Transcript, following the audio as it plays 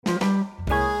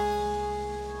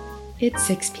It's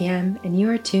 6 p.m., and you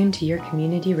are tuned to your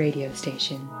community radio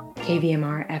station,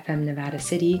 KVMR FM Nevada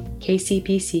City,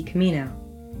 KCPC Camino.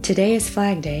 Today is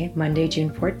Flag Day, Monday, June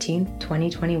 14th,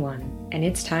 2021, and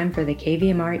it's time for the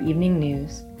KVMR Evening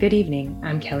News. Good evening,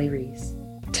 I'm Kelly Reese.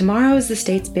 Tomorrow is the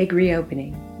state's big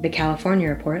reopening. The California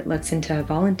Report looks into a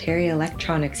voluntary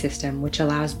electronic system which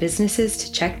allows businesses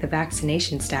to check the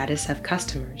vaccination status of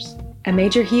customers. A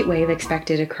major heat wave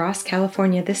expected across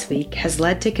California this week has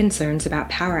led to concerns about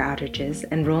power outages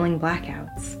and rolling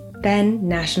blackouts. Then,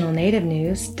 National Native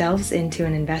News delves into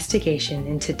an investigation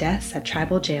into deaths at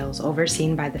tribal jails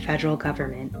overseen by the federal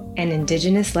government and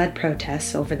Indigenous-led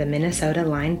protests over the Minnesota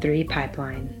Line 3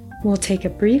 pipeline. We'll take a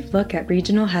brief look at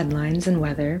regional headlines and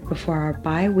weather before our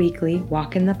bi-weekly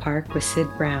Walk in the Park with Sid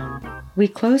Brown. We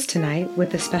close tonight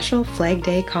with a special Flag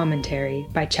Day commentary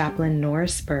by Chaplain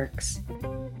Norris Burks.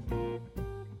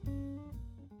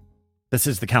 This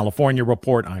is the California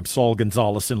Report. I'm Saul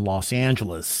Gonzalez in Los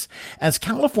Angeles. As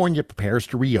California prepares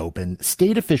to reopen,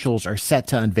 state officials are set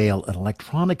to unveil an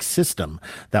electronic system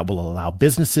that will allow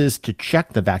businesses to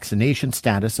check the vaccination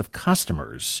status of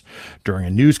customers. During a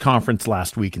news conference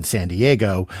last week in San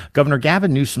Diego, Governor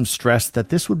Gavin Newsom stressed that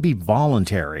this would be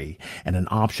voluntary and an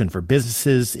option for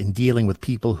businesses in dealing with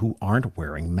people who aren't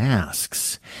wearing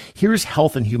masks. Here's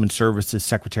Health and Human Services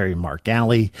Secretary Mark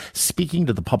Ghaly speaking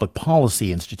to the Public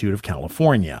Policy Institute of California.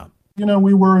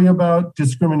 We worry about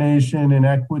discrimination,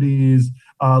 inequities,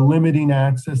 limiting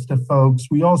access to folks.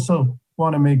 We also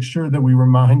want to make sure that we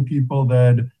remind people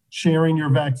that sharing your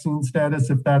vaccine status,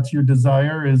 if that's your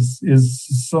desire, is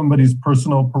somebody's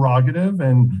personal prerogative,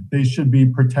 and they should be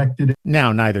protected.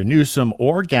 Now, neither Newsom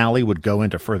or Ghaly would go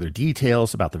into further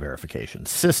details about the verification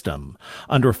system.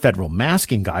 Under federal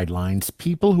masking guidelines,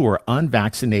 people who are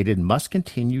unvaccinated must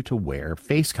continue to wear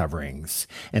face coverings,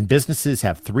 and businesses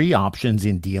have three options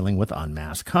in dealing with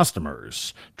unmasked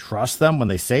customers: trust them when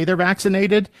they say they're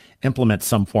vaccinated, implement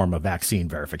some form of vaccine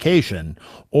verification,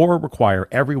 or require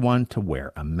everyone to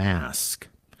wear a mask.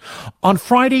 On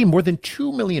Friday, more than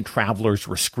 2 million travelers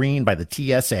were screened by the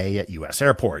TSA at U.S.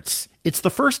 airports. It's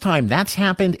the first time that's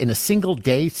happened in a single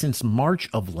day since March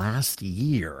of last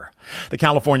year. The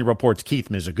California Report's Keith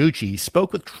Mizuguchi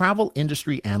spoke with travel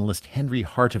industry analyst Henry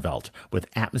Hartevelt with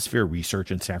Atmosphere Research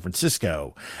in San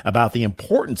Francisco about the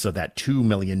importance of that 2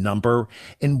 million number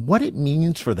and what it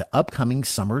means for the upcoming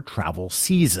summer travel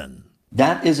season.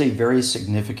 That is a very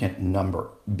significant number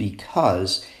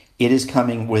because it is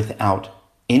coming without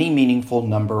any meaningful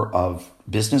number of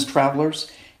business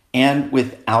travelers and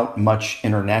without much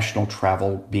international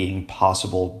travel being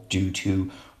possible due to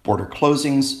border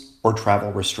closings or travel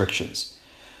restrictions.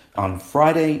 On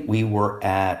Friday, we were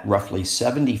at roughly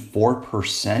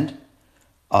 74%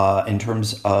 in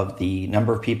terms of the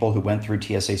number of people who went through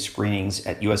TSA screenings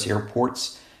at U.S.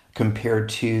 airports compared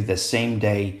to the same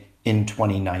day in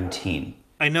 2019.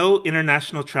 I know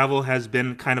international travel has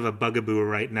been kind of a bugaboo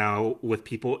right now with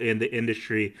people in the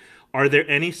industry. Are there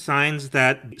any signs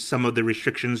that some of the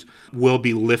restrictions will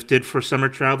be lifted for summer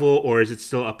travel, or is it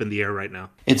still up in the air right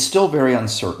now? It's still very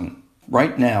uncertain.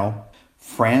 Right now,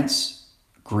 France,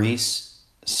 Greece,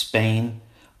 Spain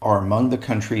are among the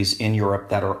countries in Europe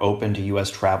that are open to U.S.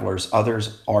 travelers.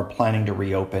 Others are planning to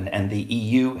reopen, and the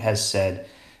EU has said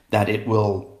that it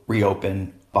will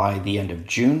reopen by the end of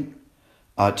June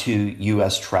to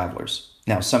U.S. travelers.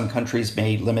 Now, some countries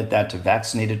may limit that to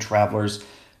vaccinated travelers.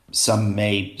 Some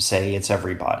may say it's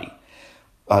everybody.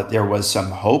 There was some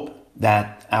hope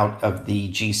that out of the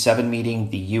G7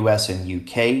 meeting, the US and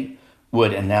UK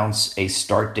would announce a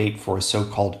start date for a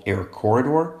so-called air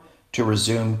corridor to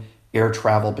resume air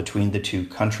travel between the two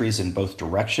countries in both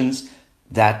directions.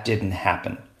 That didn't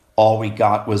happen. All we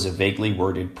got was a vaguely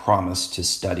worded promise to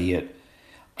study it,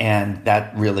 and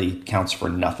that really counts for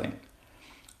nothing.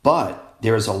 But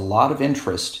there's a lot of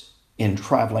interest in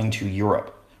traveling to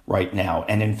Europe right now.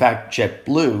 And in fact,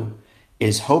 JetBlue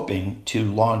is hoping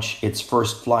to launch its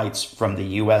first flights from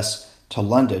the US to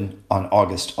London on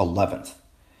August 11th.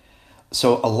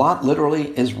 So a lot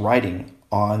literally is riding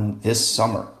on this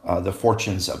summer. The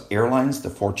fortunes of airlines,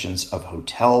 the fortunes of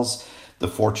hotels, the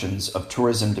fortunes of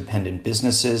tourism-dependent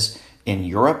businesses in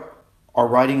Europe are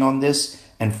riding on this.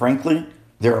 And frankly,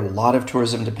 there are a lot of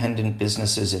tourism-dependent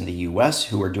businesses in the US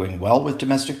who are doing well with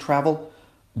domestic travel,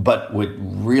 but would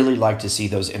really like to see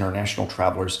those international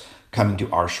travelers coming to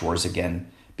our shores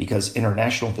again, because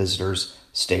international visitors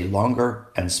stay longer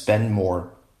and spend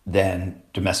more than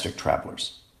domestic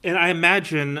travelers. And I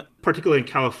imagine, particularly in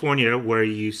California, where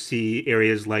you see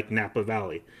areas like Napa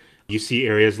Valley, you see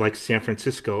areas like San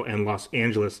Francisco and Los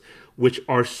Angeles, which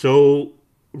are so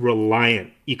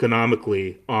reliant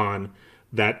economically on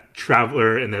that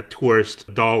traveler and that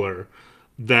tourist dollar,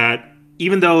 that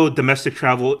even though domestic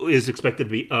travel is expected to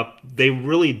be up, they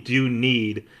really do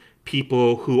need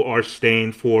people who are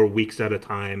staying for weeks at a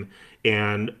time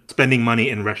and spending money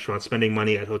in restaurants, spending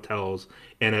money at hotels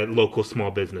and at local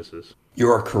small businesses. You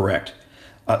are correct.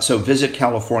 So Visit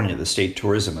California, the state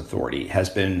tourism authority, has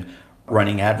been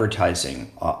running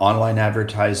advertising, online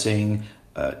advertising,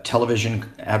 television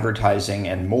advertising,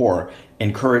 and more,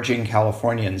 encouraging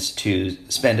Californians to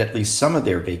spend at least some of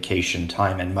their vacation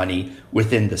time and money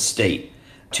within the state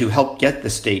to help get the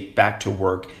state back to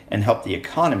work and help the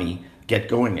economy get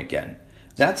going again.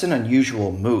 That's an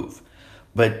unusual move,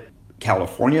 but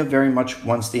California very much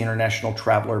wants the international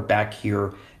traveler back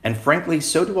here, and frankly,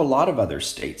 so do a lot of other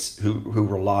states who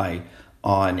rely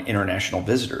on international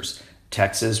visitors.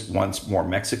 Texas wants more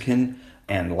Mexican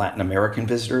and Latin American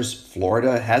visitors.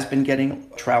 Florida has been getting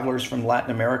travelers from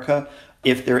Latin America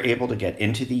if they're able to get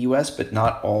into the U.S., but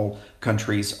not all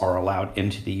countries are allowed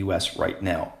into the U.S. right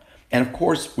now. And of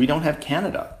course, we don't have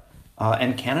Canada.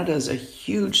 And Canada is a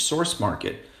huge source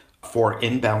market for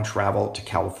inbound travel to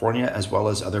California as well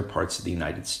as other parts of the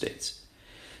United States.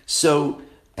 So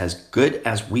as good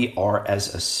as we are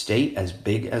as a state, as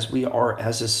big as we are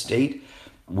as a state,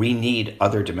 we need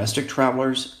other domestic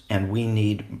travelers, and we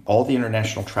need all the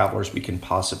international travelers we can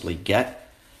possibly get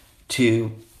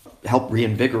to help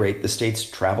reinvigorate the state's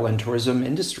travel and tourism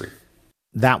industry.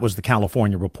 That was the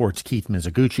California Report's Keith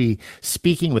Mizuguchi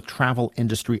speaking with travel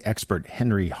industry expert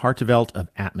Henry Hartevelt of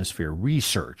Atmosphere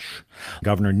Research.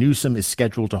 Governor Newsom is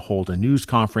scheduled to hold a news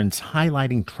conference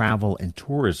highlighting travel and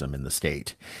tourism in the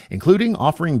state, including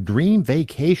offering dream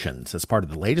vacations as part of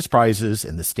the latest prizes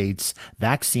in the state's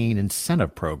vaccine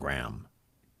incentive program.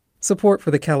 Support for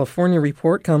the California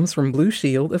Report comes from Blue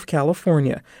Shield of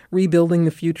California, rebuilding the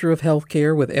future of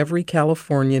healthcare with every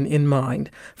Californian in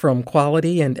mind, from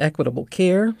quality and equitable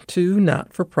care to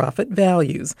not-for-profit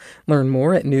values. Learn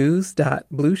more at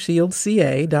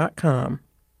news.blueshieldca.com.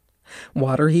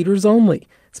 Water Heaters Only,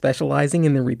 specializing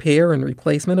in the repair and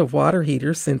replacement of water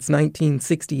heaters since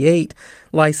 1968.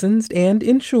 Licensed and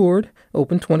insured,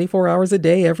 open 24 hours a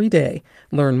day every day.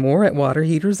 Learn more at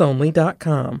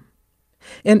waterheatersonly.com.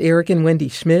 And Eric and Wendy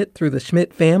Schmidt through the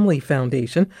Schmidt Family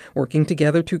Foundation, working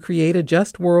together to create a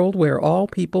just world where all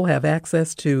people have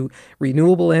access to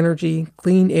renewable energy,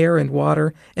 clean air and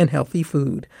water, and healthy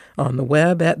food. On the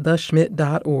web at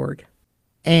theschmidt.org.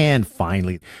 And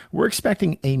finally, we're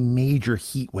expecting a major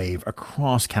heat wave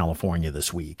across California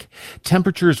this week.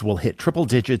 Temperatures will hit triple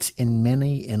digits in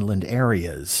many inland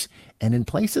areas. And in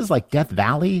places like Death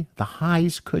Valley, the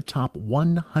highs could top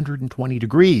 120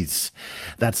 degrees.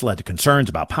 That's led to concerns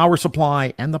about power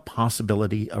supply and the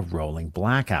possibility of rolling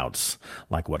blackouts,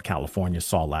 like what California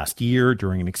saw last year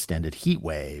during an extended heat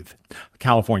wave.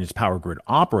 California's power grid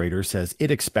operator says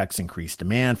it expects increased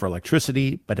demand for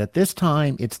electricity, but at this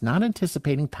time, it's not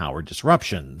anticipating power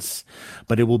disruptions.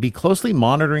 But it will be closely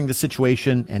monitoring the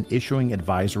situation and issuing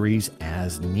advisories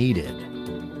as needed.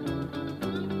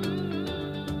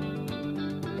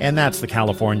 And that's the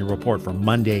California Report for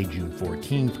Monday, June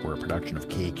 14th. We're a production of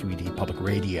KQED Public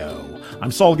Radio. I'm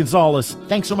Saul Gonzalez.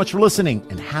 Thanks so much for listening,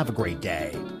 and have a great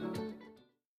day.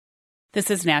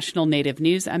 This is National Native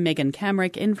News. I'm Megan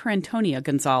Kamrick in for Antonia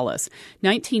Gonzalez.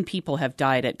 19 people have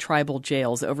died at tribal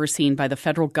jails overseen by the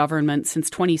federal government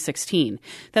since 2016.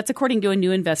 That's according to a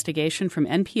new investigation from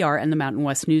NPR and the Mountain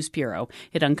West News Bureau.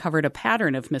 It uncovered a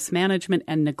pattern of mismanagement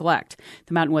and neglect.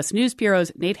 The Mountain West News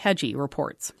Bureau's Nate Hedgie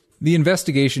reports. The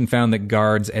investigation found that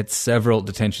guards at several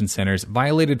detention centers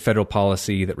violated federal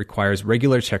policy that requires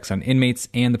regular checks on inmates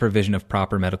and the provision of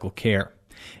proper medical care.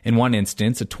 In one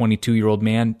instance, a 22-year-old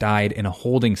man died in a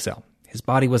holding cell. His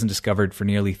body wasn't discovered for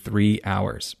nearly 3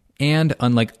 hours. And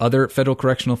unlike other federal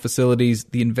correctional facilities,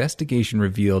 the investigation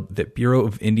revealed that Bureau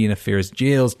of Indian Affairs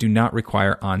jails do not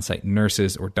require on-site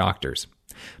nurses or doctors.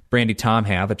 Brandy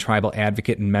Tomhav, a tribal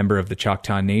advocate and member of the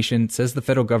Choctaw Nation, says the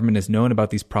federal government has known about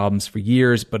these problems for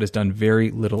years but has done very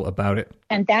little about it.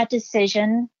 And that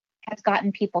decision has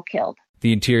gotten people killed.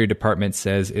 The Interior Department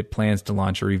says it plans to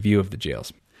launch a review of the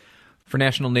jails. For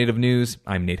National Native News,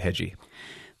 I'm Nate Hedgie.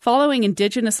 Following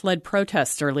Indigenous-led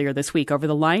protests earlier this week over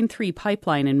the Line 3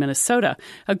 pipeline in Minnesota,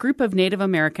 a group of Native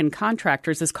American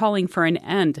contractors is calling for an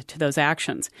end to those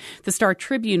actions. The Star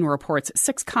Tribune reports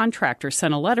 6 contractors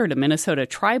sent a letter to Minnesota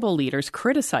tribal leaders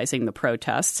criticizing the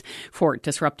protests for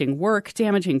disrupting work,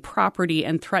 damaging property,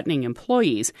 and threatening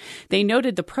employees. They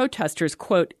noted the protesters,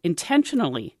 quote,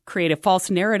 intentionally create a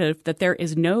false narrative that there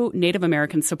is no Native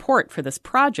American support for this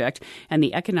project and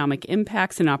the economic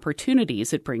impacts and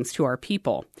opportunities it brings to our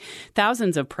people.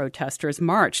 Thousands of protesters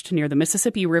marched near the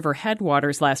Mississippi River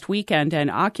headwaters last weekend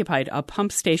and occupied a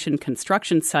pump station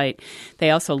construction site. They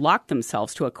also locked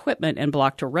themselves to equipment and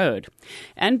blocked a road.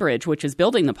 Enbridge, which is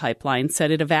building the pipeline,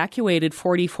 said it evacuated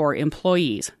 44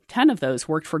 employees. 10 of those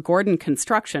worked for Gordon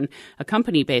Construction, a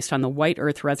company based on the White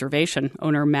Earth Reservation.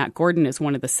 Owner Matt Gordon is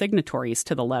one of the signatories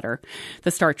to the letter.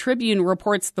 The Star Tribune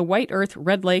reports the White Earth,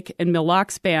 Red Lake, and Mille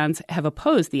Lacs bands have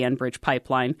opposed the Enbridge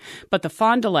pipeline, but the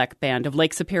Fond du Lac band of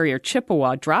Lake Superior,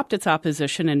 Chippewa, dropped its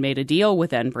opposition and made a deal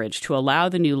with Enbridge to allow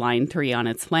the new Line 3 on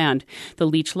its land. The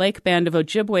Leech Lake band of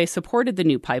Ojibwe supported the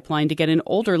new pipeline to get an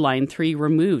older Line 3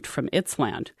 removed from its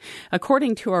land.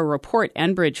 According to a report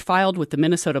Enbridge filed with the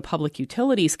Minnesota Public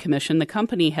Utilities Commission, the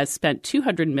company has spent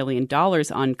 $200 million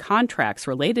on contracts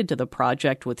related to the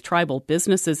project with tribal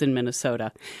businesses in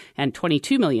Minnesota and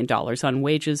 $22 million on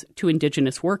wages to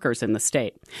Indigenous workers in the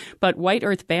state. But White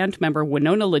Earth band member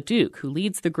Winona LaDuke, who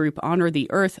leads the group Honor the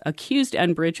Earth, accused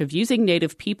Enbridge of using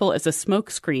Native people as a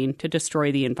smokescreen to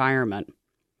destroy the environment.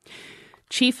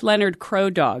 Chief Leonard Crow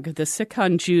Dog, the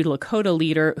Sikanju Lakota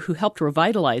leader who helped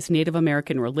revitalize Native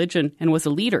American religion and was a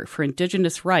leader for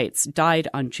Indigenous rights, died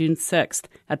on June 6th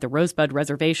at the Rosebud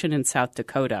Reservation in South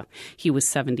Dakota. He was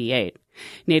 78.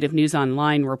 Native News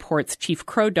Online reports Chief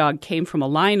Crow Dog came from a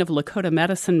line of Lakota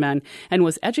medicine men and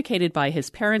was educated by his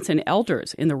parents and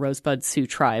elders in the Rosebud Sioux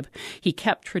tribe. He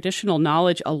kept traditional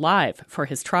knowledge alive for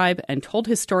his tribe and told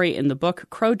his story in the book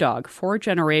Crow Dog, 4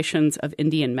 Generations of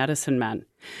Indian Medicine Men.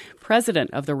 President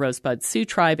of the Rosebud Sioux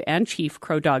tribe and Chief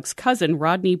Crow Dog's cousin,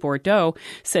 Rodney Bordeaux,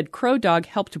 said Crow Dog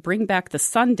helped bring back the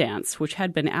sun dance, which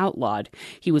had been outlawed.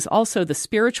 He was also the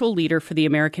spiritual leader for the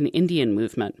American Indian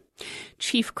movement.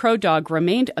 Chief Crow Dog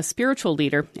remained a spiritual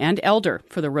leader and elder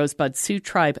for the Rosebud Sioux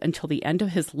tribe until the end of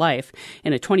his life.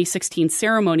 In a 2016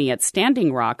 ceremony at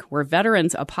Standing Rock, where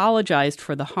veterans apologized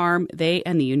for the harm they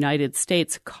and the United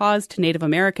States caused to Native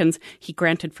Americans, he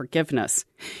granted forgiveness.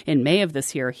 In May of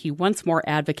this year, he once more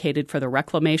advocated for the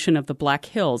reclamation of the Black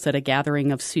Hills at a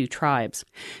gathering of Sioux tribes.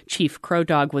 Chief Crow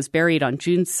Dog was buried on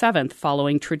June 7th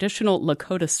following traditional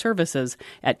Lakota services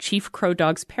at Chief Crow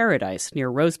Dog's Paradise near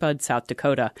Rosebud, South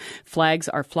Dakota. Flags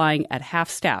are flying at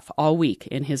half-staff all week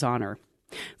in his honor.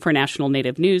 For National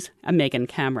Native News, I'm Megan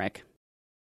Kamrick.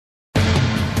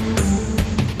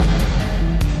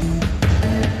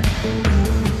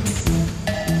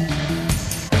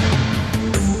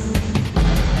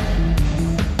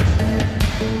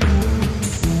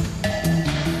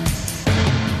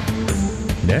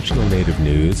 National Native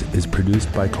News is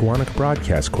produced by Koahnic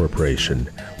Broadcast Corporation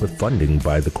with funding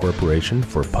by the Corporation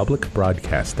for Public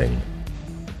Broadcasting.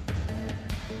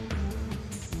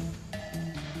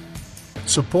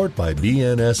 Support by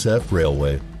BNSF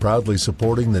Railway, proudly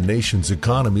supporting the nation's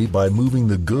economy by moving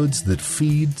the goods that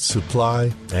feed,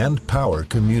 supply, and power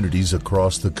communities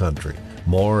across the country.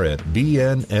 More at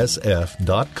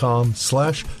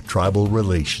bnsf.com/tribal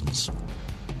relations.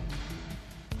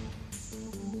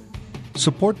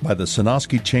 Support by the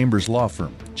Sonosky Chambers Law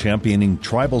Firm, championing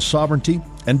tribal sovereignty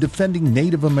and defending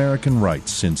Native American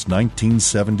rights since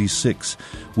 1976,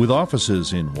 with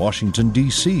offices in Washington,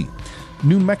 D.C.,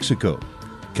 New Mexico,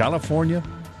 California,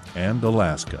 and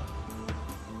Alaska.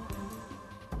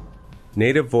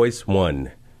 Native Voice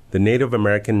One, the Native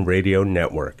American Radio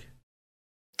Network.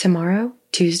 Tomorrow,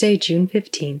 Tuesday, June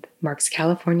 15th, marks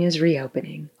California's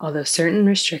reopening, although certain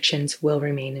restrictions will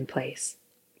remain in place.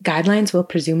 Guidelines will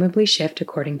presumably shift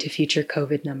according to future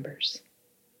COVID numbers.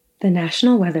 The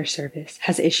National Weather Service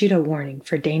has issued a warning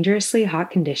for dangerously hot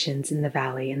conditions in the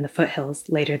valley and the foothills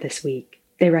later this week.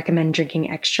 They recommend drinking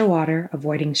extra water,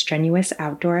 avoiding strenuous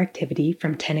outdoor activity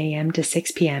from 10 a.m. to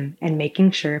 6 p.m., and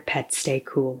making sure pets stay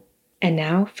cool. And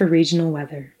now for regional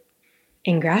weather.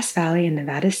 In Grass Valley and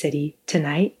Nevada City,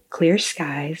 tonight, clear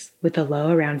skies with a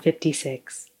low around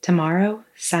 56. Tomorrow,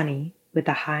 sunny with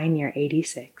a high near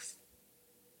 86.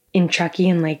 In Truckee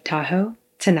and Lake Tahoe,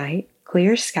 tonight,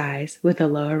 clear skies with a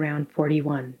low around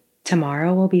 41.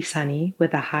 Tomorrow will be sunny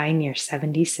with a high near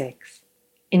 76.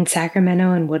 In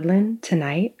Sacramento and Woodland,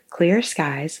 tonight, clear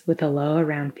skies with a low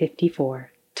around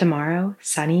 54. Tomorrow,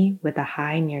 sunny with a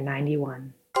high near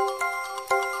 91.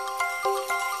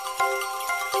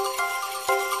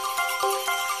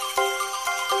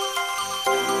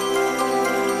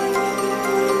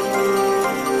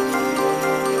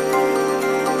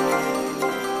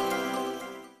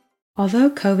 Although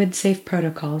COVID-safe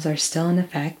protocols are still in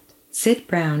effect, Sid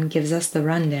Brown gives us the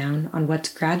rundown on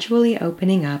what's gradually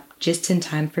opening up just in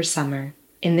time for summer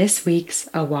in this week's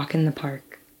A Walk in the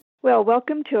Park. Well,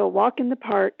 welcome to A Walk in the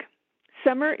Park.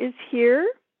 Summer is here,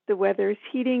 the weather is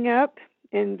heating up,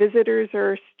 and visitors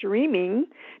are streaming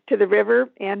to the river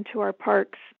and to our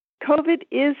parks. COVID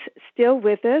is still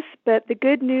with us, but the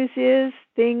good news is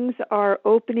things are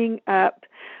opening up.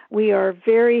 We are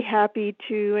very happy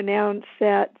to announce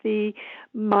that the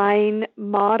mine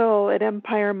model at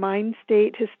Empire Mine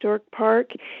State Historic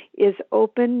Park is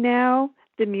open now.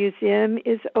 The museum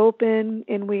is open,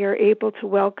 and we are able to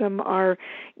welcome our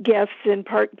guests and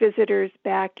park visitors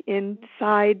back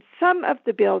inside some of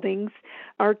the buildings.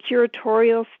 Our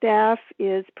curatorial staff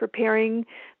is preparing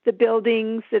the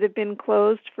buildings that have been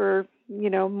closed for,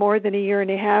 more than a year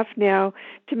and a half now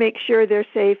to make sure they're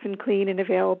safe and clean and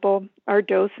available. Our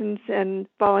docents and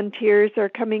volunteers are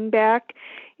coming back,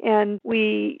 and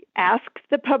we ask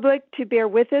the public to bear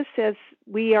with us as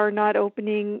we are not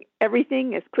opening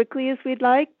everything as quickly as we'd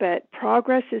like, but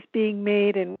progress is being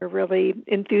made, and we're really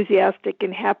enthusiastic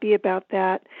and happy about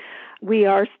that. We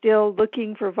are still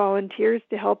looking for volunteers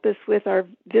to help us with our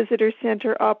visitor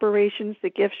center operations, the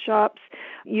gift shops.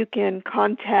 You can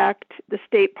contact the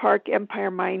state park, Empire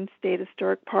Mine State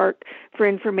Historic Park, for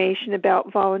information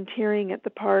about volunteering at the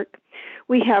park.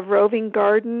 We have roving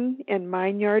garden and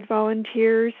mine yard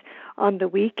volunteers on the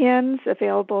weekends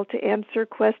available to answer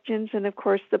questions. And of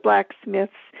course, the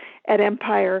blacksmiths at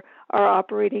Empire are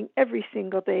operating every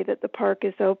single day that the park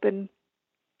is open.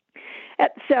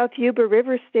 At South Yuba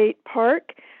River State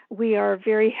Park, we are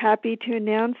very happy to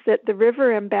announce that the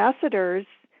River Ambassadors,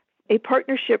 a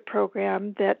partnership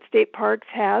program that State Parks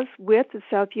has with the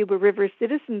South Yuba River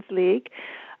Citizens League,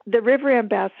 the River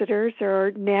Ambassadors are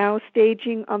now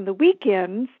staging on the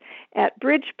weekends at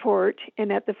Bridgeport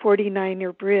and at the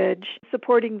 49er Bridge,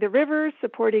 supporting the river,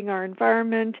 supporting our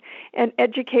environment, and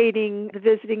educating the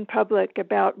visiting public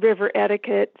about river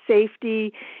etiquette,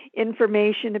 safety,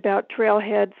 information about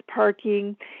trailheads,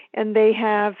 parking, and they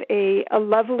have a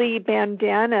lovely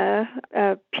bandana,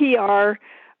 PR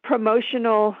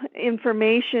promotional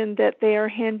information that they are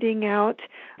handing out.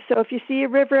 So if you see a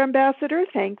river ambassador,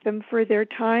 thank them for their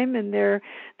time and their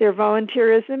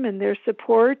volunteerism and their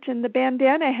support. And the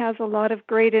bandana has a lot of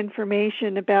great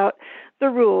information about the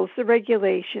rules, the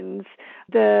regulations,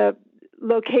 the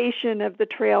location of the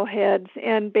trailheads,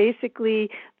 and basically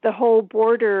the whole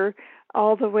border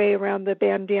all the way around the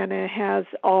bandana has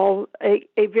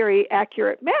a very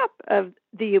accurate map of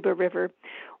the Yuba River.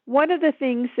 One of the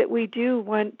things that we do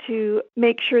want to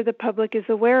make sure the public is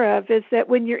aware of is that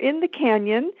when you're in the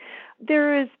canyon,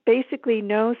 there is basically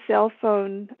no cell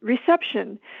phone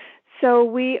reception. So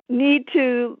we need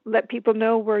to let people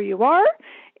know where you are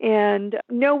and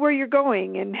know where you're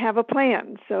going and have a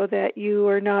plan so that you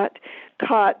are not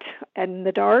caught in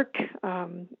the dark,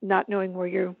 not knowing where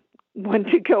you want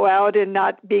to go out and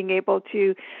not being able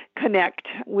to connect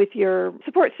with your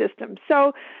support system.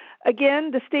 So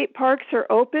again, the state parks are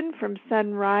open from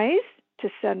sunrise to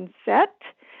sunset,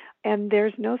 and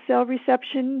there's no cell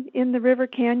reception in the River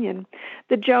Canyon.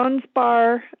 The Jones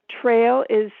Bar Trail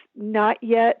is not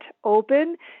yet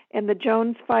open, and the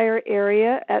Jones Fire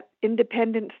area at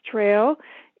Independence Trail,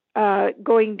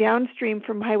 going downstream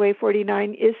from Highway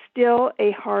 49, is still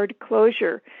a hard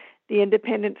closure. The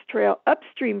Independence Trail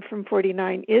upstream from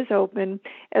 49 is open,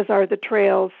 as are the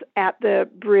trails at the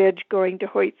bridge going to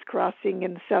Hoyt's Crossing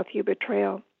and the South Yuba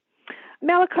Trail.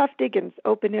 Malakoff Diggins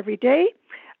open every day,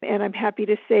 and I'm happy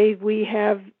to say we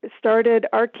have started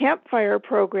our campfire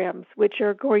programs, which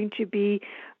are going to be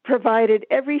provided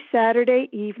every Saturday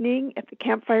evening at the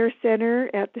Campfire Center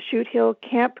at the Chute Hill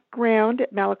Campground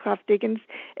at Malakoff Diggins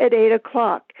at 8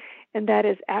 o'clock. And that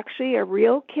is actually a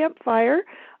real campfire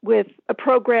with a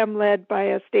program led by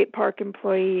a state park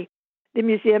employee. The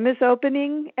museum is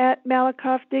opening at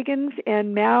Malakoff Diggins,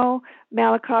 and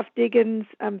Malakoff Diggins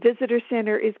Visitor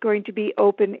Center is going to be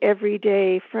open every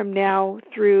day from now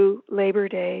through Labor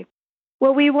Day.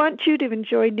 Well, we want you to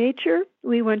enjoy nature.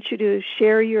 We want you to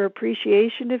share your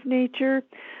appreciation of nature.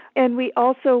 And we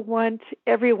also want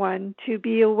everyone to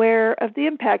be aware of the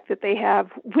impact that they have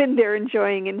when they're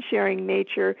enjoying and sharing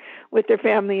nature with their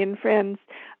family and friends.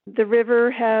 The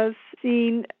river has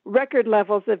seen record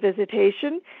levels of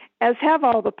visitation, as have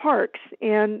all the parks.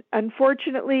 And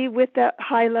unfortunately, with that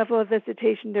high level of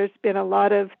visitation, there's been a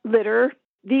lot of litter.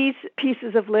 These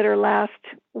pieces of litter last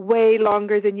way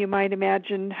longer than you might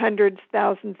imagine, hundreds,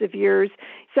 thousands of years.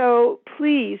 So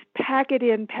please pack it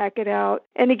in, pack it out.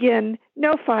 And again,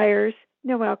 no fires,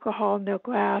 no alcohol, no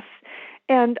glass.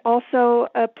 And also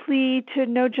a plea to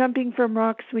no jumping from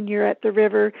rocks when you're at the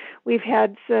river. We've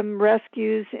had some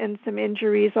rescues and some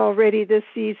injuries already this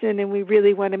season, and we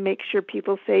really want to make sure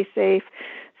people stay safe.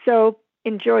 So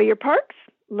enjoy your parks,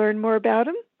 learn more about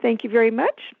them. Thank you very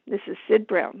much. This is Sid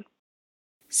Brown.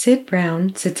 Sid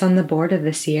Brown sits on the board of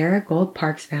the Sierra Gold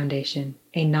Parks Foundation,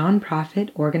 a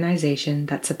nonprofit organization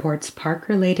that supports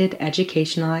park-related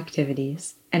educational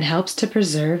activities and helps to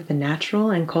preserve the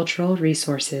natural and cultural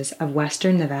resources of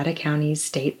western Nevada County's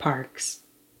state parks.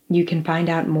 You can find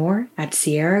out more at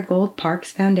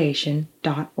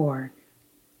sierragoldparksfoundation.org.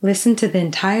 Listen to the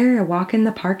entire Walk in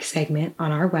the Park segment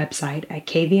on our website at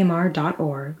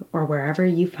kvmr.org or wherever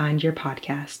you find your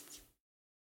podcasts.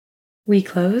 We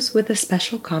close with a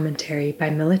special commentary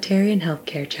by military and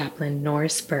healthcare chaplain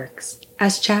Norris Burks.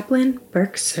 As chaplain,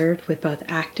 Burks served with both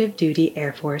active duty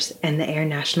Air Force and the Air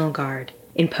National Guard,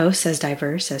 in posts as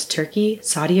diverse as Turkey,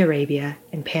 Saudi Arabia,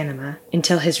 and Panama,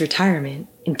 until his retirement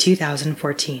in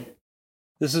 2014.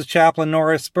 This is Chaplain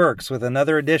Norris Burks with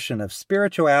another edition of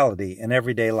Spirituality in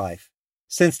Everyday Life.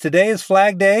 Since today is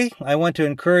Flag Day, I want to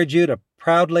encourage you to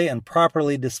proudly and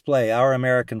properly display our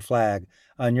American flag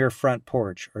on your front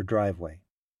porch or driveway.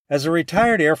 As a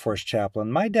retired Air Force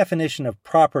chaplain, my definition of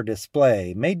proper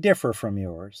display may differ from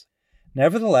yours.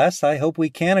 Nevertheless, I hope we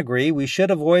can agree we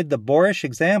should avoid the boorish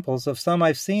examples of some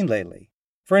I've seen lately.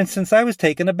 For instance, I was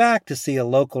taken aback to see a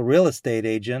local real estate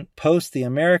agent post the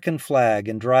American flag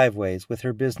in driveways with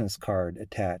her business card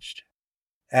attached.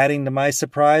 Adding to my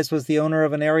surprise was the owner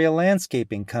of an area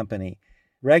landscaping company,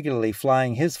 regularly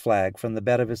flying his flag from the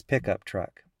bed of his pickup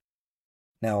truck.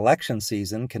 Now, election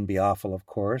season can be awful, of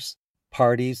course.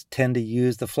 Parties tend to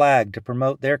use the flag to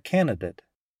promote their candidate.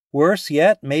 Worse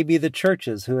yet may be the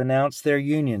churches who announce their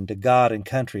union to God and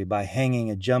country by hanging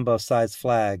a jumbo-sized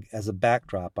flag as a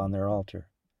backdrop on their altar.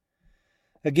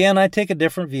 Again, I take a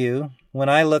different view. When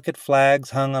I look at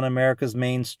flags hung on America's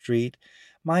Main Street,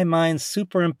 my mind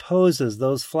superimposes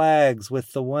those flags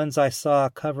with the ones I saw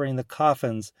covering the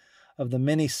coffins of the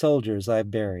many soldiers I've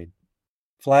buried.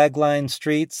 Flag-lined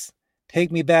streets take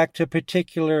me back to a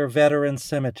particular veteran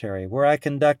cemetery where I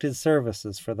conducted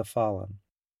services for the fallen.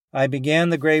 I began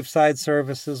the graveside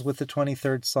services with the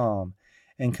 23rd Psalm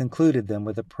and concluded them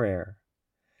with a prayer.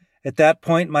 At that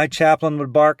point, my chaplain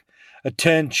would bark,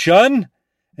 "Attention!"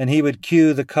 and he would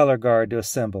cue the color guard to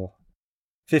assemble.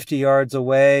 50 yards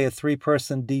away, a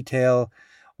 3-person detail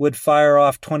would fire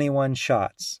off 21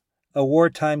 shots, a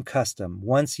wartime custom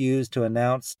once used to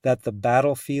announce that the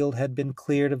battlefield had been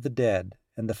cleared of the dead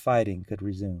and the fighting could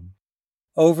resume.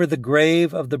 Over the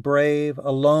grave of the brave,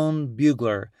 a lone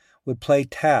bugler would play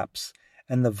taps,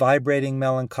 and the vibrating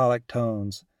melancholic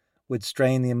tones would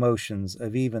strain the emotions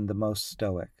of even the most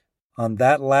stoic. On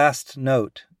that last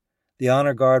note, the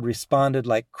honor guard responded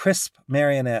like crisp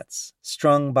marionettes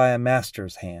strung by a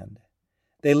master's hand.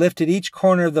 They lifted each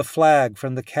corner of the flag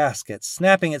from the casket,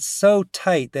 snapping it so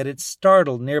tight that it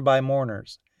startled nearby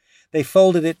mourners. They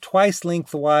folded it twice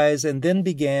lengthwise and then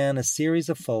began a series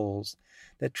of folds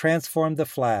that transformed the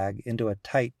flag into a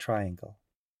tight triangle.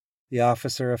 The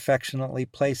officer affectionately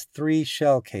placed 3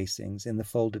 shell casings in the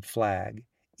folded flag,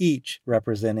 each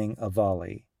representing a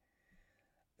volley.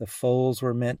 The folds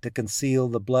were meant to conceal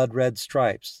the blood-red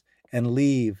stripes and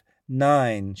leave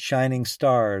 9 shining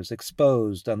stars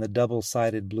exposed on the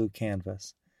double-sided blue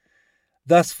canvas.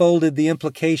 Thus folded, the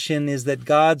implication is that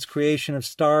God's creation of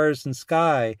stars and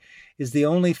sky is the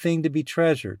only thing to be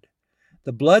treasured.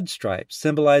 The blood stripes,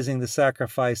 symbolizing the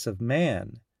sacrifice of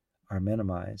man, are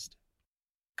minimized.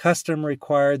 Custom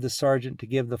required the sergeant to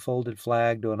give the folded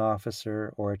flag to an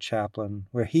officer or a chaplain,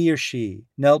 where he or she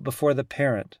knelt before the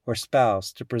parent or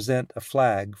spouse to present a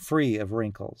flag free of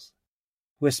wrinkles.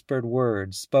 Whispered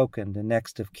words spoken to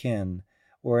next of kin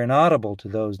were inaudible to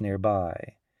those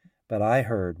nearby, but I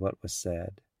heard what was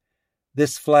said.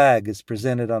 This flag is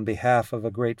presented on behalf of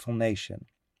a grateful nation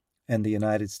and the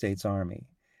United States Army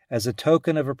as a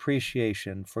token of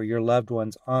appreciation for your loved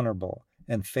one's honorable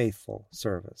and faithful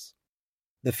service.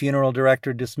 The funeral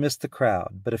director dismissed the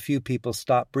crowd, but a few people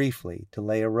stopped briefly to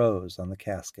lay a rose on the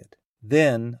casket.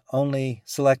 Then only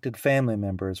selected family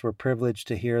members were privileged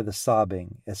to hear the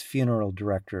sobbing as funeral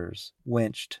directors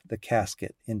winched the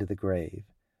casket into the grave,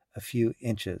 a few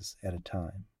inches at a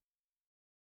time.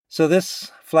 So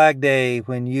this Flag Day,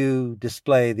 when you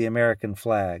display the American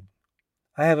flag,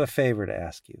 I have a favor to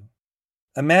ask you.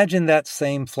 Imagine that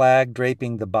same flag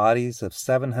draping the bodies of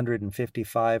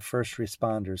 755 first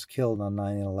responders killed on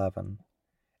 9/11,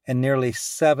 and nearly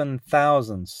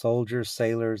 7,000 soldiers,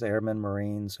 sailors, airmen,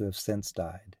 Marines who have since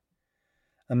died.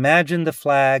 Imagine the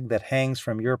flag that hangs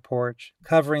from your porch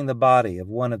covering the body of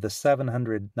one of the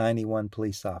 791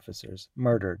 police officers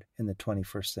murdered in the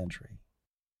 21st century.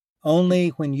 Only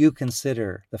when you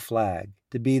consider the flag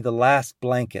to be the last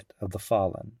blanket of the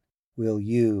fallen will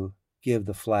you give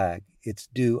the flag its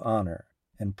due honor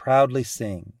and proudly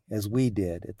sing, as we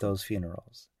did at those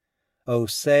funerals, Oh,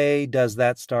 say, does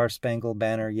that star-spangled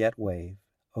banner yet wave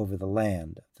over the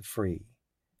land of the free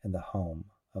and the home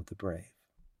of the brave?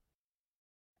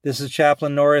 This is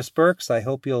Chaplain Norris Burks. I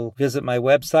hope you'll visit my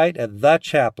website at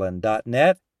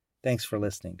thechaplain.net. Thanks for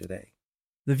listening today.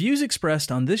 The views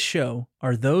expressed on this show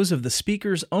are those of the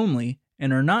speakers only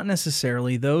and are not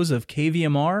necessarily those of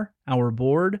KVMR, our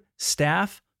board,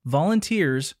 staff,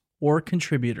 volunteers, or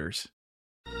contributors.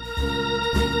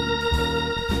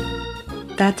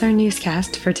 That's our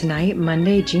newscast for tonight,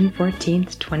 Monday, June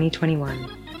 14th,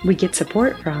 2021. We get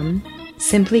support from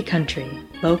Simply Country,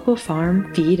 local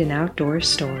farm, feed, and outdoor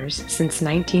stores since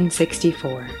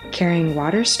 1964, carrying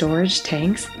water storage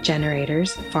tanks,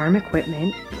 generators, farm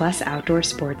equipment, plus outdoor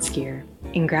sports gear.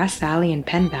 In Grass Valley and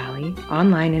Penn Valley,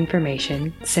 online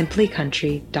information,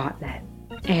 simplycountry.net.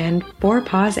 And Four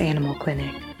Paws Animal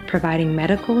Clinic, providing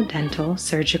medical, dental,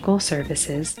 surgical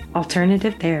services,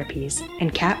 alternative therapies,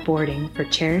 and cat boarding for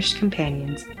cherished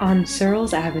companions on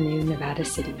Searles Avenue, Nevada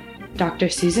City. Dr.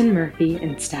 Susan Murphy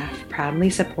and staff proudly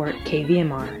support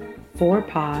KVMR.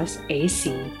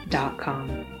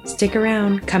 4pawsac.com. Stick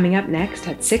around. Coming up next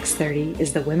at 6:30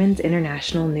 is the Women's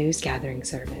International News Gathering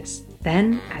Service.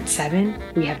 Then at 7,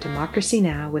 we have Democracy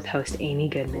Now! With host Amy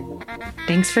Goodman.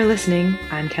 Thanks for listening.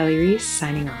 I'm Kelly Reese,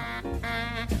 signing off.